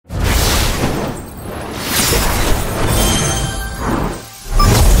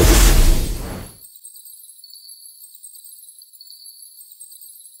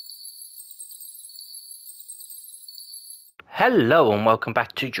Hello and welcome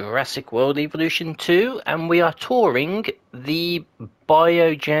back to Jurassic World Evolution 2, and we are touring the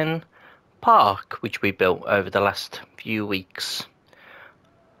Biogen park which we built over the last few weeks.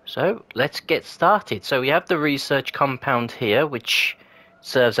 So let's get started. So we have the research compound here, which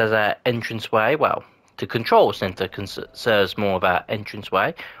serves as our entranceway. Well, the control center serves more of our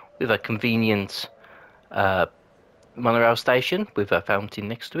entranceway with a convenient monorail station with a fountain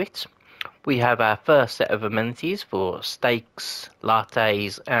next to it. We have our first set of amenities for steaks,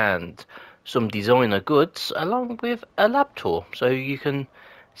 lattes, and some designer goods, along with a lab tour, so you can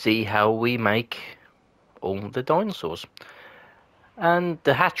see how we make all the dinosaurs. And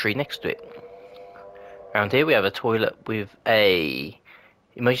the hatchery next to it. Around here we have a toilet with a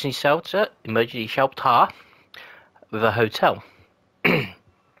emergency shelter with a hotel.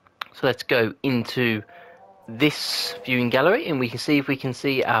 So let's go into this viewing gallery and we can see if we can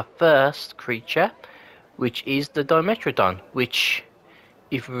see our first creature, which is the Dimetrodon, which,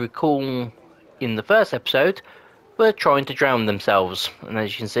 if you recall in the first episode, were trying to drown themselves, and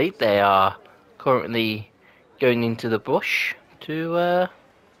as you can see they are currently going into the bush to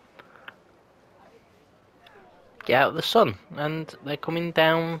get out of the sun, and they're coming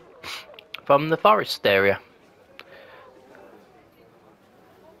down from the forest area.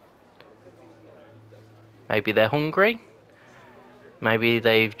 Maybe they're hungry. Maybe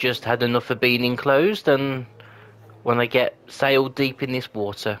they've just had enough of being enclosed and want to get sailed deep in this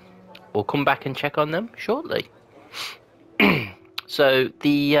water. We'll come back and check on them shortly. So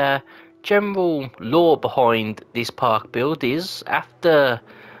the general lore behind this park build is, after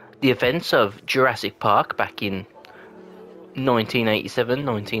the events of Jurassic Park back in 1987,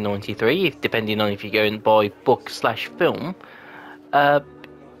 1993, depending on if you're going by book/film,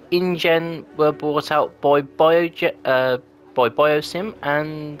 InGen were bought out by Biosim,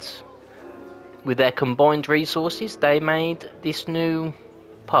 and with their combined resources they made this new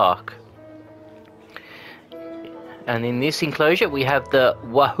park. And in this enclosure we have the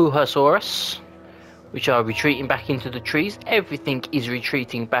Wahuhasaurus, which are retreating back into the trees. Everything is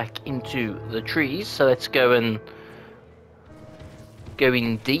retreating back into the trees, so let's go and go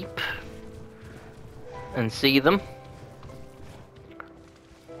in deep and see them.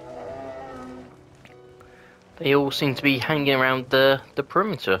 They all seem to be hanging around the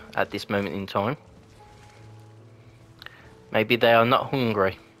perimeter at this moment in time. Maybe they are not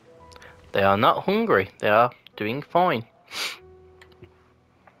hungry. They are not hungry. They are doing fine.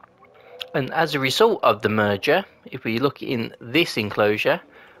 And as a result of the merger, if we look in this enclosure,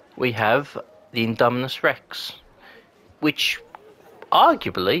 we have the Indominus Rex, which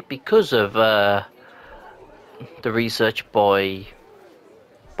arguably, because of the research by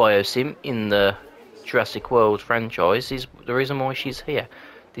Biosim in the Jurassic World franchise, is the reason why she's here.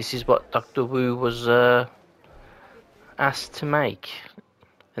 This is what Dr. Wu was asked to make,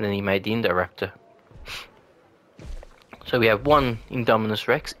 and then he made the Indoraptor. So we have one Indominus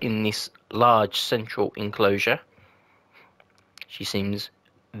Rex in this large central enclosure. She seems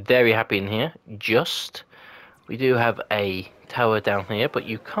very happy in here. We do have a tower down here, but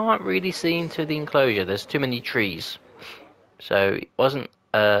you can't really see into the enclosure. There's too many trees, so it wasn't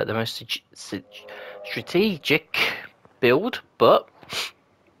the most strategic build,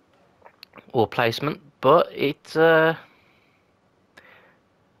 or placement, but it's another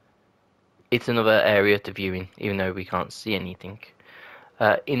area to view in, even though we can't see anything.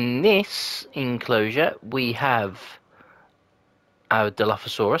 In this enclosure we have our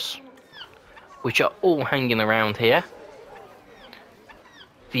Dilophosaurus, which are all hanging around here,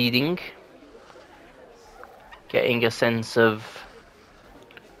 feeding, getting a sense of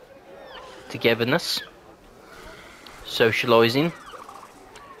togetherness, socializing,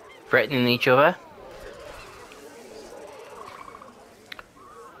 threatening each other,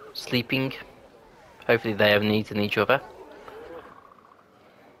 sleeping. Hopefully they haven't eaten each other.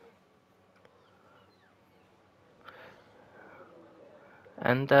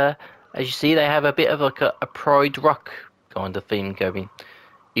 And as you see, they have a bit of like a Pride Rock kind of theme going,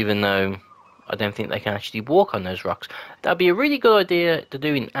 even though I don't think they can actually walk on those rocks. That'd be a really good idea to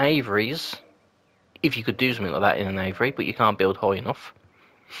do in aviaries, if you could do something like that in an aviary, but you can't build high enough.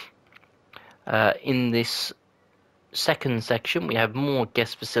 In this second section we have more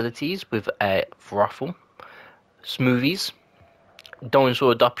guest facilities with a brothel, smoothies,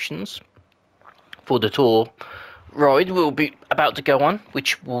 dinosaur adoptions for the tour ride we'll be about to go on,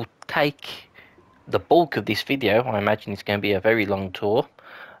 which will take the bulk of this video. I imagine it's going to be a very long tour,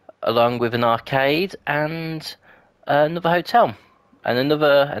 along with an arcade and another hotel and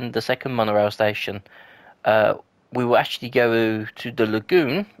the second monorail station. We will actually go to the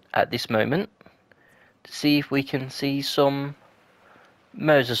lagoon at this moment to see if we can see some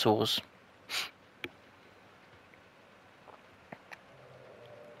mosasaurs.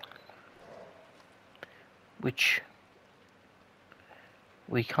 Which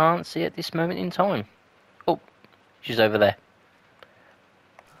we can't see at this moment in time. Oh, she's over there.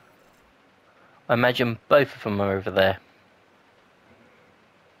 I imagine both of them are over there.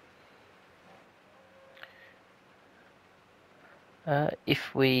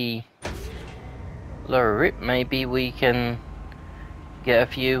 If we lower it, maybe we can get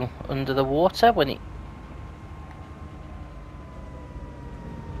a few under the water when it...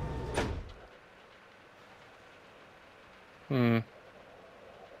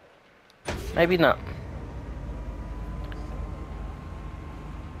 Maybe not.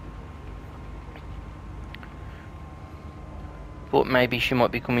 Thought maybe she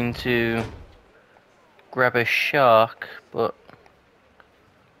might be coming to grab a shark, but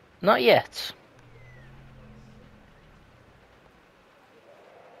not yet.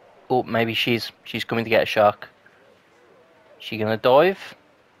 Or maybe she's coming to get a shark. She gonna dive?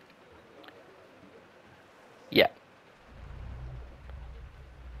 Yeah.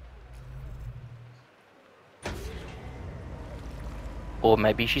 Or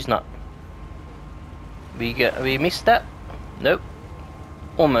maybe she's not. We missed that? Nope.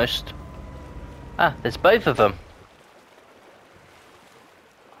 Almost. Ah, there's both of them.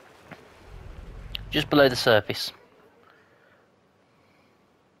 Just below the surface.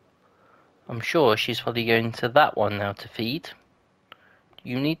 I'm sure she's probably going to that one now to feed. Do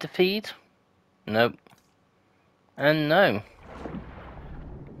you need to feed? Nope. And no.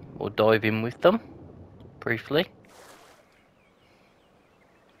 We'll dive in with them. Briefly.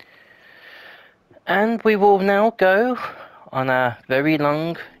 And we will now go on a very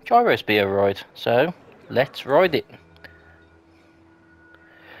long gyrosphere ride. So, let's ride it.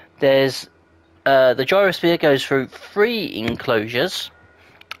 There's the gyrosphere goes through 3 enclosures.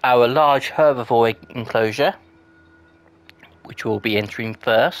 Our large herbivore enclosure, which we'll be entering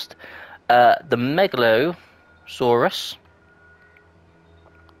first. The Megalosaurus.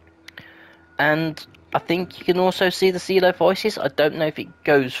 And I think you can also see the Coelophysis. I don't know if it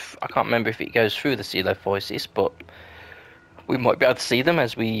goes... I can't remember if it goes through the Coelophysis, but we might be able to see them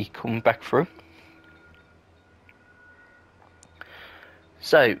as we come back through.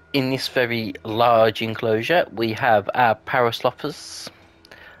 So, in this very large enclosure, we have our Parasaurolophus,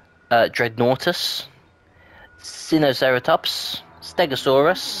 Dreadnoughtus, Sinoceratops,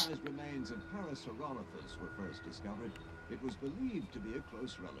 Stegosaurus. As remains of Parasaurolophus were first discovered, it was believed to be a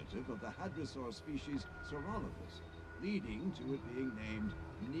close relative of the hadrosaur species Saurolophus, leading to it being named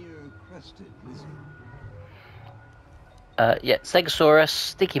near-crested lizard. Yeah, Stegosaurus,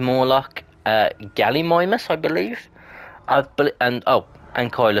 Sticky Morlock, Gallimimus, I believe, and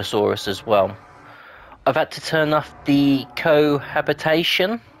Ankylosaurus as well. I've had to turn off the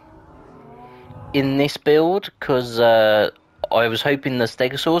cohabitation in this build because I was hoping the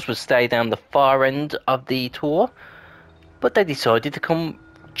Stegosaurs would stay down the far end of the tour, but they decided to come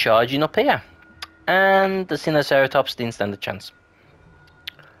charging up here, and the Sinoceratops didn't stand a chance.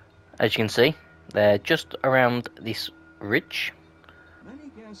 As you can see, they're just around this ridge. Many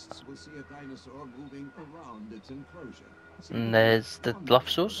guests will see a dinosaur moving around its enclosure. And there's the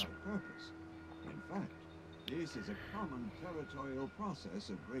Dilophosaurs. In fact, this is a common territorial process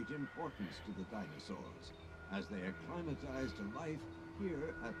of great importance to the dinosaurs, as they acclimatize to life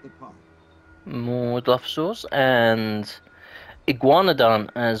here at the park. More Dilophosaurs and Iguanodon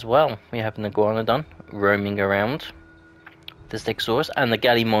as well. We have an Iguanodon roaming around. The Stegosaurus and the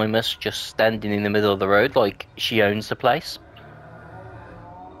Gallimimus just standing in the middle of the road like she owns the place.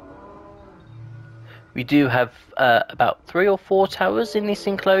 We do have about 3 or 4 towers in this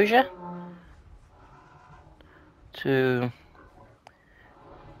enclosure to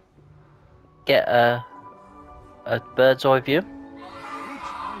get a bird's eye view. Each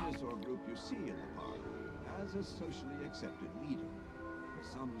dinosaur group you see in the park has a socially accepted leader. For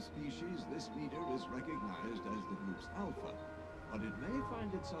some species, this leader is recognized as the group's alpha, but it may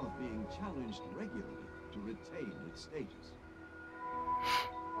find itself being challenged regularly to retain its status.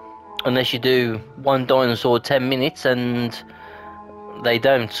 Unless you do one dinosaur 10 minutes and they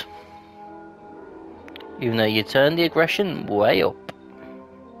don't. Even though you turn the aggression way up.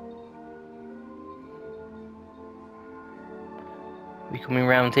 We coming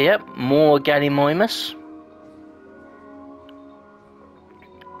round here. More Gallimimus.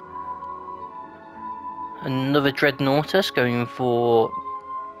 Another Dreadnoughtus going for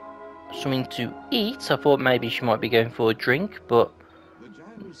something to eat. I thought maybe she might be going for a drink, but The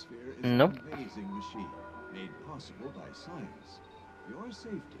gyrosphere is nope. an amazing machine made possible by science. Your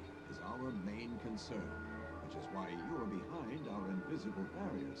safety is our main concern, which is why you're behind our invisible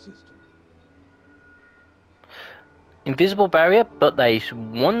barrier system. Invisible barrier, but they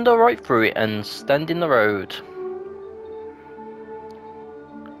wander right through it and stand in the road.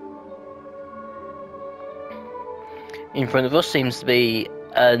 In front of us seems to be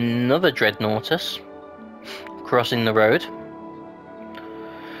another Dreadnoughtus crossing the road.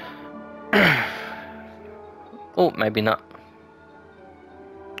 Oh, maybe not.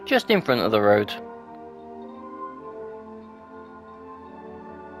 Just in front of the road.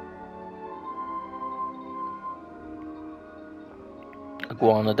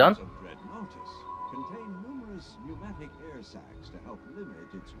 Iguanodon. Of Dreadnoughtus contain numerous pneumatic air sacs to help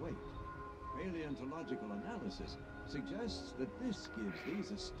limit its weight. Paleontological analysis suggests that this gives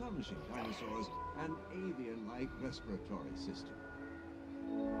these astonishing dinosaurs an avian-like respiratory system.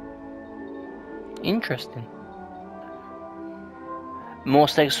 Interesting. More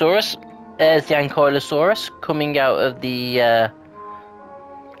Stegosaurus. There's the Ankylosaurus coming out of the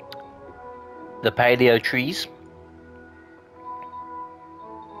paleo trees.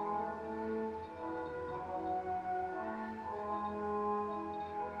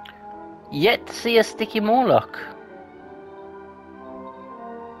 Yet to see a sticky Morlock.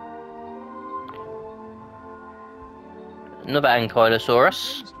 Another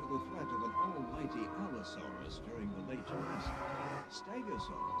Ankylosaurus. Faced with the threat of an almighty Allosaurus during the late Jurassic,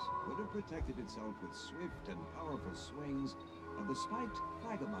 Stegosaurus would have protected itself with swift and powerful swings of the spiked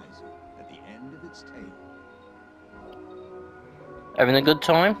Thagomizer at the end of its tail. Having a good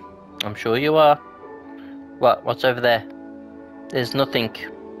time? I'm sure you are. What's over there? There's nothing.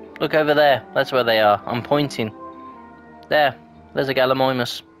 Look over there. That's where they are. I'm pointing. There's a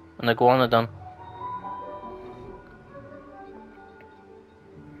Gallimimus and a Iguanodon.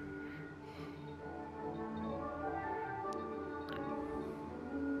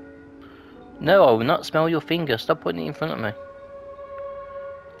 No, I will not smell your finger. Stop putting it in front of me.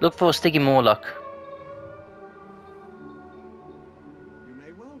 Look for a sticky Morlock. You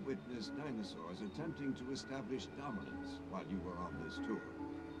may well witness dinosaurs attempting to establish dominance while you were on this tour.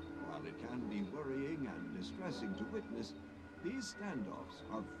 While it can be worrying and distressing to witness, these standoffs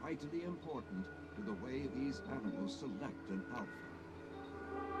are vitally important to the way these animals select an alpha.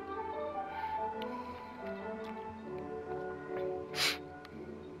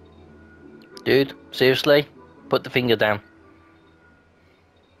 Dude, seriously? Put the finger down.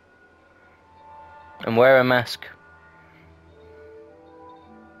 And wear a mask.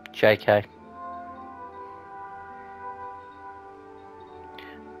 JK.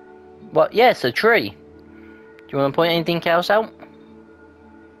 What? Yes, a tree. Do you want to point anything else out?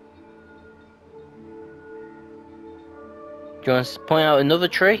 Do you want to point out another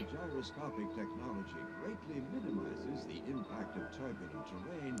tree? Gyroscopic technology greatly minimizes the impact of turbulent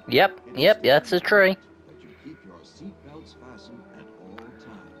terrain. Yep, that's a tree. That you keep your seat belts fastened at all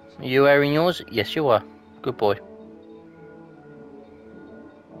times. Are you wearing yours? Yes, you are. Good boy.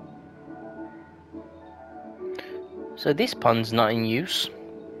 So this pond's not in use.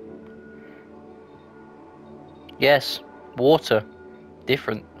 Yes, water.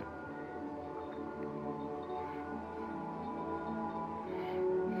 Different.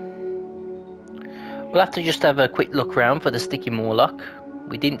 We'll have to just have a quick look around for the sticky Morlock.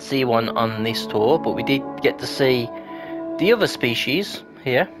 We didn't see one on this tour, but we did get to see the other species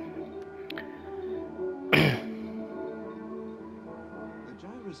here. The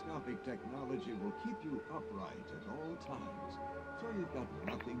gyroscopic technology will keep you upright at all times, so you've got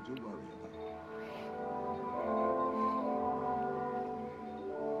nothing to worry about.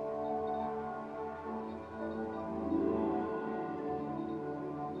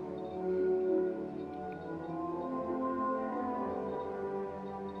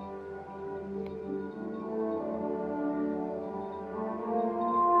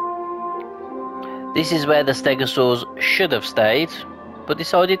 This is where the Stegosaurs should have stayed, but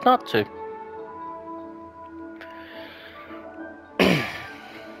decided not to.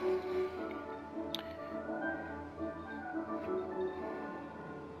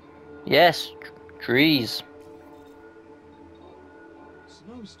 Yes, trees.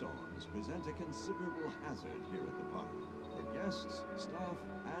 Snowstorms present a considerable hazard here at the park for guests, staff,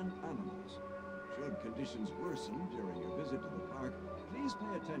 and animals. Should conditions worsen during your visit to the park, please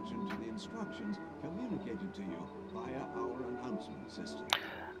pay attention to the instructions communicated to you via our announcement system.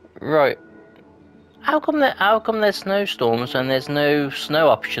 Right. How come there's snowstorms and there's no snow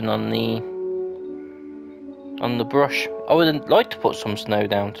option on the brush? I would like to put some snow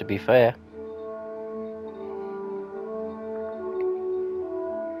down, to be fair.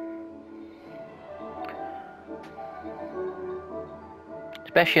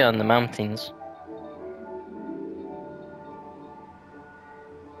 especially on the mountains.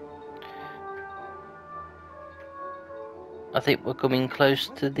 I think we're coming close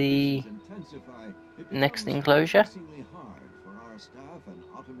to the next enclosure. Increasingly hard for our staff and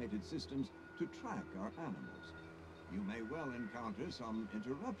automated systems to track our animals. You may well encounter some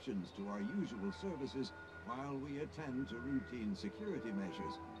interruptions to our usual services while we attend to routine security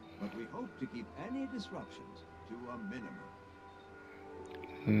measures, but we hope to keep any disruptions to a minimum.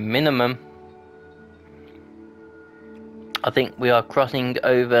 Minimum. I think we are crossing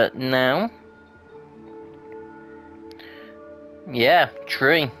over now. Yeah,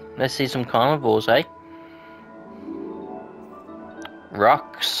 tree. Let's see some carnivores, eh?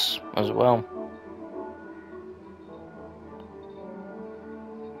 Rocks as well.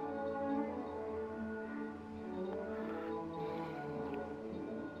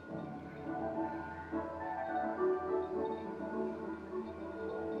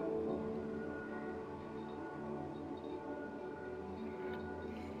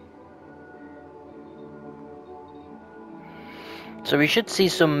 So we should see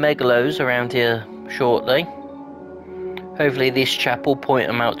some megalos around here shortly. Hopefully this chap will point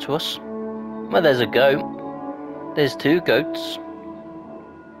them out to us. Well, there's a goat. There's two goats.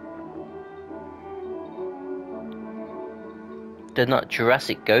 They're not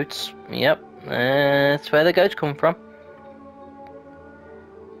Jurassic goats. Yep, that's where the goats come from.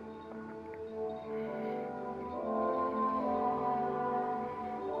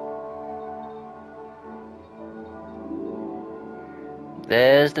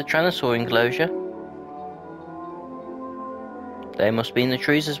 There's the Tyrannosaur enclosure. They must be in the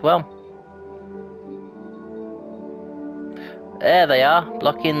trees as well. There they are,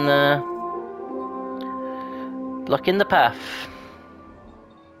 blocking the path.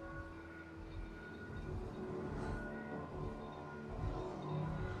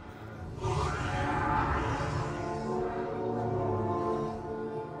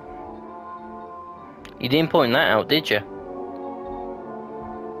 You didn't point that out, did you?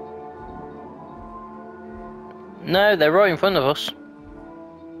 No, they're right in front of us.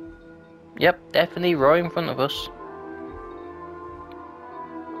 Yep, definitely right in front of us.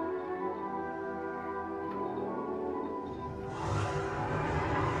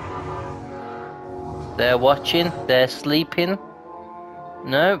 They're watching, they're sleeping.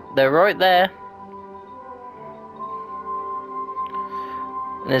 No, they're right there.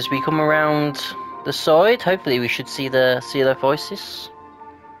 And as we come around the side, hopefully we should see their voices.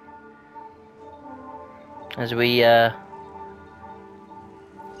 As we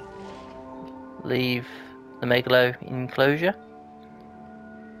leave the megalo enclosure.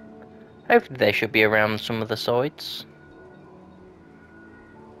 Hopefully they should be around some of the sides.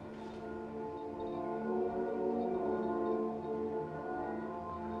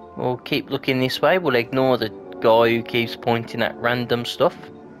 We'll keep looking this way, we'll ignore the guy who keeps pointing at random stuff.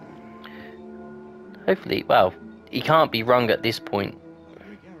 Hopefully, well, he can't be wrong at this point. A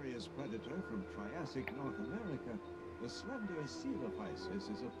gregarious predator from Triassic North America, the slender Coelophysis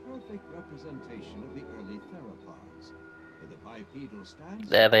is a perfect representation of the early theropods, with a bipedal stance,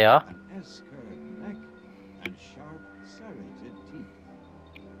 There they are. an S-curved neck, and sharp, serrated teeth.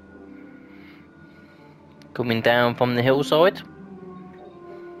 Coming down from the hillside.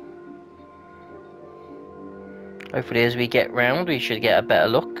 Hopefully as we get round we should get a better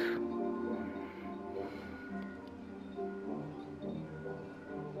look.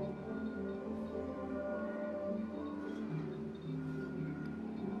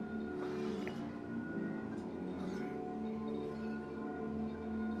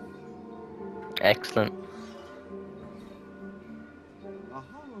 Excellent. The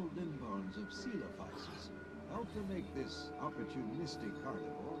hollow limb bones of Coelophysis help to make this opportunistic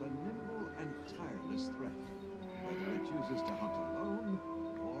carnivore a nimble and tireless threat, whether it chooses to hunt alone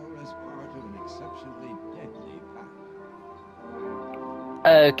or as part of an exceptionally deadly pack.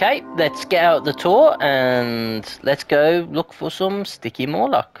 Okay, let's get out the tour and let's go look for some sticky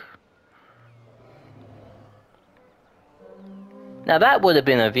Morlock. Now that would have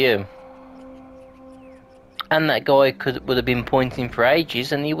been a view. And that guy would have been pointing for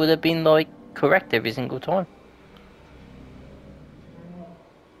ages and he would have been like correct every single time.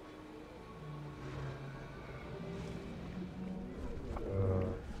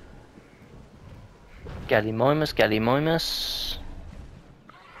 Gallimimus,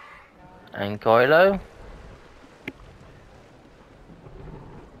 and Kylo.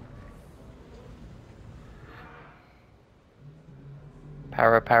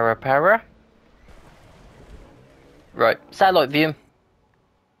 Para. Right, satellite view.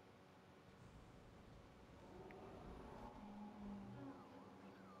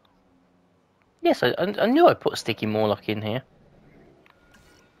 Yes, I knew I put Sticky Morlock in here.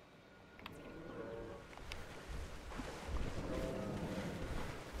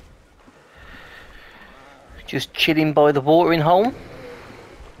 Just chilling by the watering hole.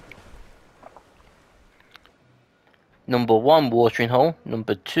 Number 1 watering hole,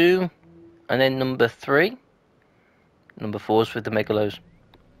 number 2, and then number 3. Number 4 is with the Megalos.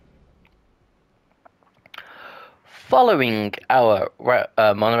 Following our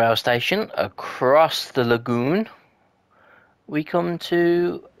monorail station across the lagoon, we come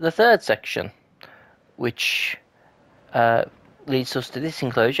to the third section, which leads us to this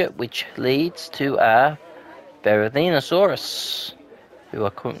enclosure, which leads to our Biogen, who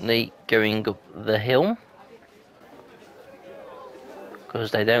are currently going up the hill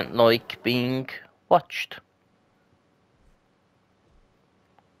because they don't like being watched.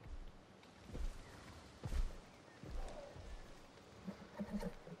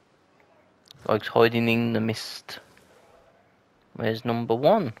 Likes hiding in the mist. Where's number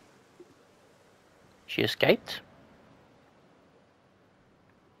 1? She escaped.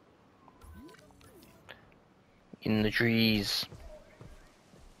 In the trees.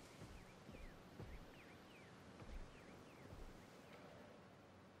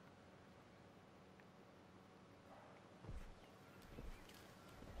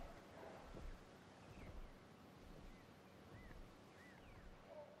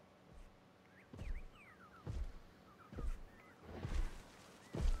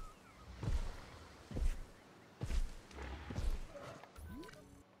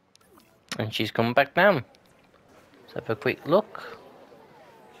 And she's come back down. Let's have a quick look.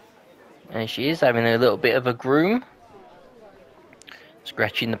 And she is having a little bit of a groom.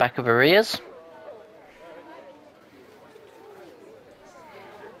 Scratching the back of her ears.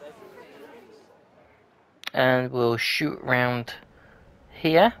 And we'll shoot around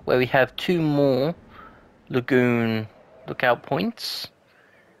here, where we have 2 more lagoon lookout points.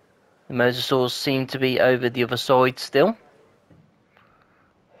 The mosasaurs seem to be over the other side still.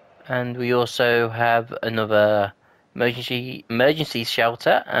 And we also have another emergency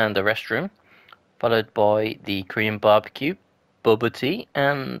shelter and a restroom, followed by the Korean barbecue, bubble tea,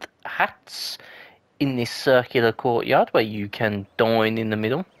 and hats in this circular courtyard where you can dine in the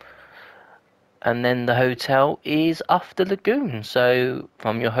middle. And then the hotel is off the lagoon, so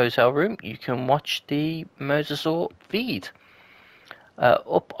from your hotel room you can watch the mosasaur feed.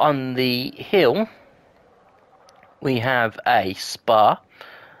 Up on the hill we have a spa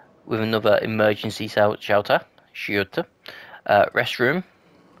with another emergency shelter, restroom,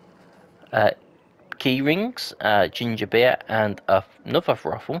 key rings, ginger beer, and another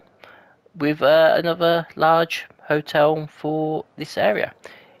brothel, with another large hotel for this area.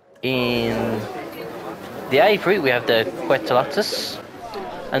 In the aviary we have the Quetzalcoatlus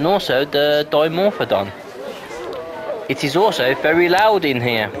and also the Dimorphodon. It is also very loud in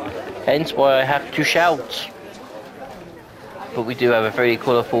here, hence why I have to shout. But we do have a very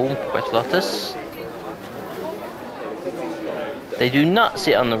colourful Quetzalcoatlus. They do not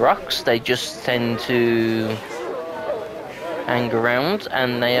sit on the rocks, they just tend to hang around,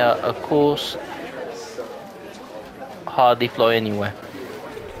 and they are, of course, hardly fly anywhere.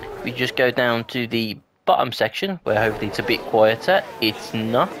 We just go down to the bottom section, where hopefully it's a bit quieter. It's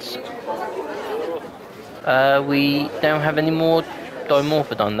not. We don't have any more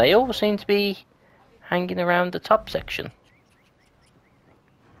Dimorphodon. They all seem to be hanging around the top section.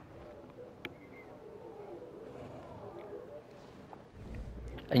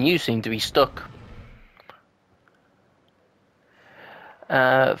 And you seem to be stuck.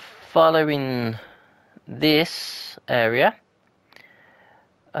 Following this area,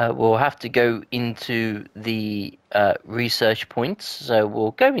 we'll have to go into the research points. So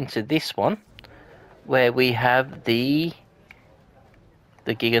we'll go into this one, where we have the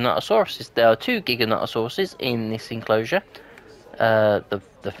Giganotosauruses. There are 2 Giganotosauruses in this enclosure.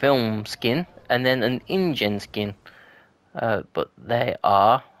 The film skin and then an InGen skin. But they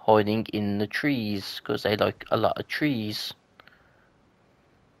are hiding in the trees because they like a lot of trees.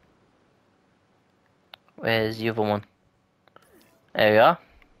 Where's the other one? There we are.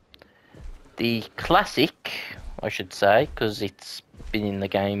 The classic, I should say, because it's been in the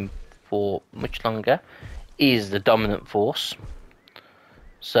game for much longer, is the dominant force.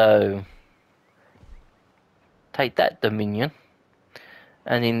 So take that, Dominion.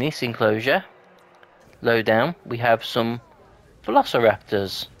 And in this enclosure, low down, we have some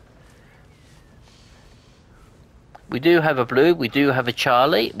Velociraptors. We do have a Blue, we do have a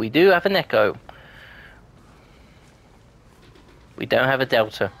Charlie, we do have an Echo. We don't have a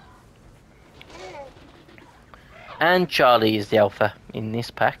Delta. And Charlie is the Alpha in this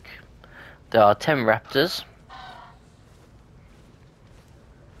pack. There are 10 raptors.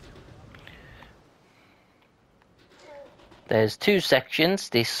 There's 2 sections.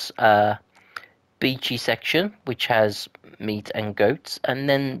 This beachy section, which has meat and goats, and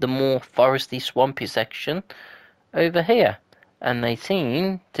then the more foresty, swampy section over here. And they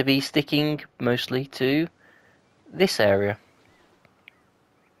seem to be sticking mostly to this area.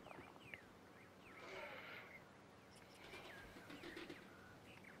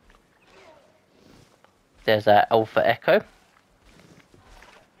 There's our Alpha Echo.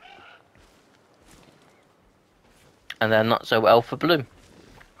 And they're not so Alpha Blue.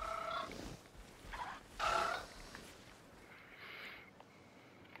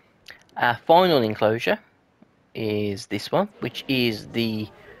 Our final enclosure is this one, which is the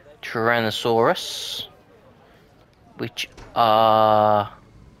Tyrannosaurus, which are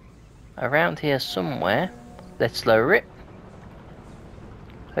around here somewhere. Let's lower it.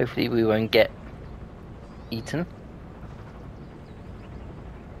 Hopefully we won't get eaten.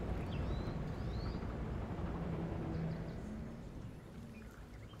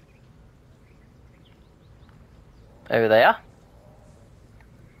 Over they are.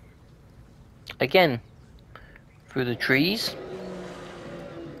 Again, through the trees.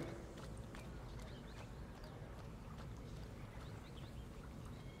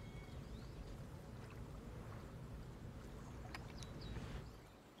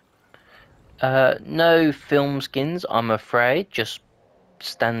 No film skins, I'm afraid. Just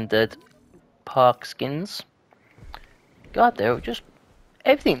standard park skins. God, they're just...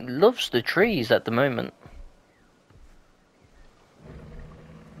 everything loves the trees at the moment.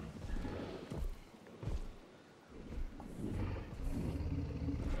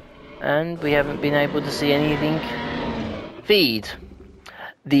 And we haven't been able to see anything feed.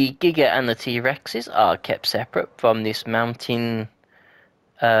 The Giga and the T-Rexes are kept separate from this mountain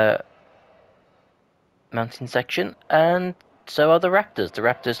section, and so are the raptors. The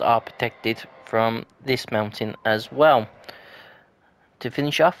raptors are protected from this mountain as well. To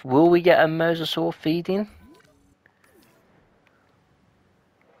finish off, will we get a mosasaur feeding?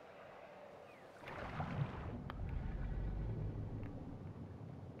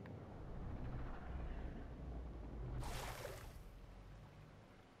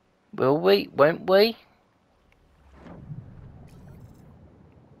 Will we? Won't we?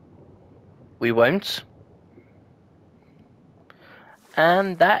 We won't.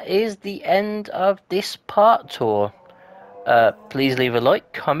 And that is the end of this part tour. Please leave a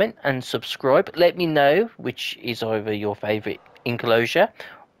like, comment and subscribe. Let me know which is either your favourite enclosure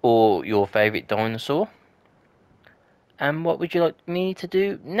or your favourite dinosaur. And what would you like me to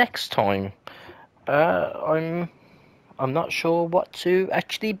do next time? I'm not sure what to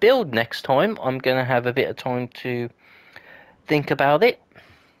actually build next time. I'm going to have a bit of time to think about it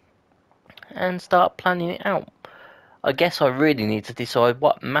and start planning it out. I guess I really need to decide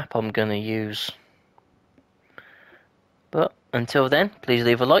what map I'm going to use. But until then, please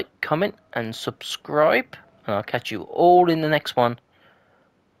leave a like, comment and subscribe. And I'll catch you all in the next one.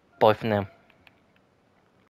 Bye for now.